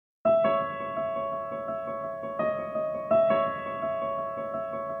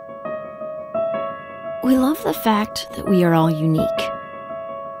We love the fact that we are all unique.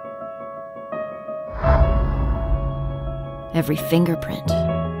 Every fingerprint,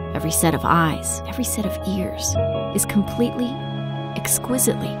 every set of eyes, every set of ears is completely,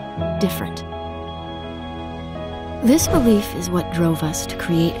 exquisitely different. This belief is what drove us to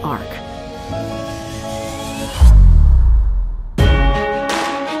create Arc.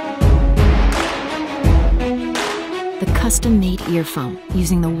 The custom-made earphone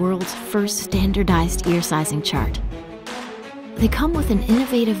using the world's first standardized ear sizing chart. They come with an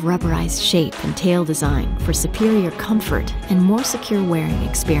innovative rubberized shape and tail design for superior comfort and more secure wearing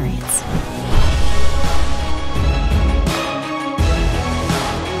experience.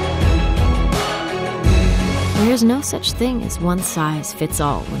 There's no such thing as one size fits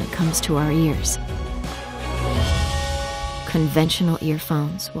all when it comes to our ears. Conventional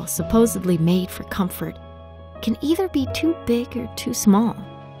earphones, while supposedly made for comfort, can either be too big or too small,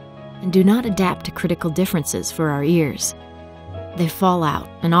 and do not adapt to critical differences for our ears. They fall out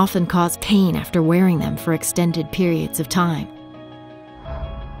and often cause pain after wearing them for extended periods of time.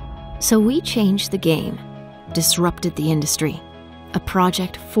 So we changed the game, disrupted the industry, a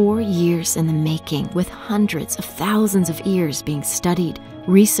project 4 years in the making with hundreds of thousands of ears being studied,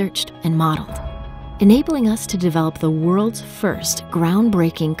 researched, and modeled, enabling us to develop the world's first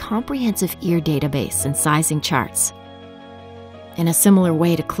groundbreaking comprehensive ear database and sizing charts. In a similar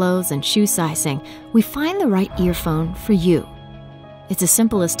way to clothes and shoe sizing, we find the right earphone for you. It's as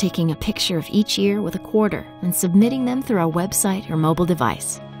simple as taking a picture of each ear with a quarter and submitting them through our website or mobile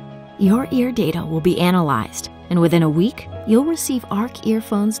device. Your ear data will be analyzed, and within a week, you'll receive Arc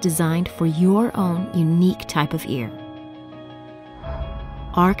earphones designed for your own unique type of ear.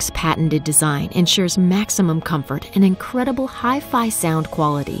 Arc's patented design ensures maximum comfort and incredible hi-fi sound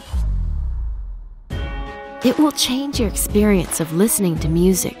quality. It will change your experience of listening to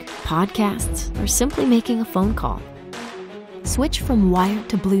music, podcasts, or simply making a phone call. Switch from wired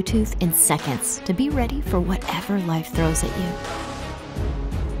to Bluetooth in seconds to be ready for whatever life throws at you.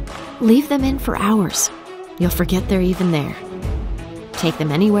 Leave them in for hours. You'll forget they're even there. Take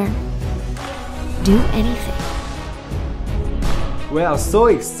them anywhere. Do anything. We are so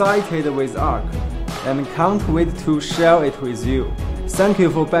excited with Arc and can't wait to share it with you. Thank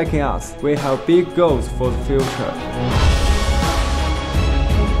you for backing us. We have big goals for the future.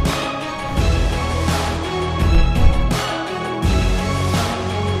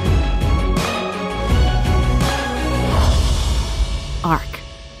 Arc,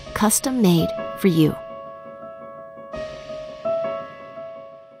 custom made for you.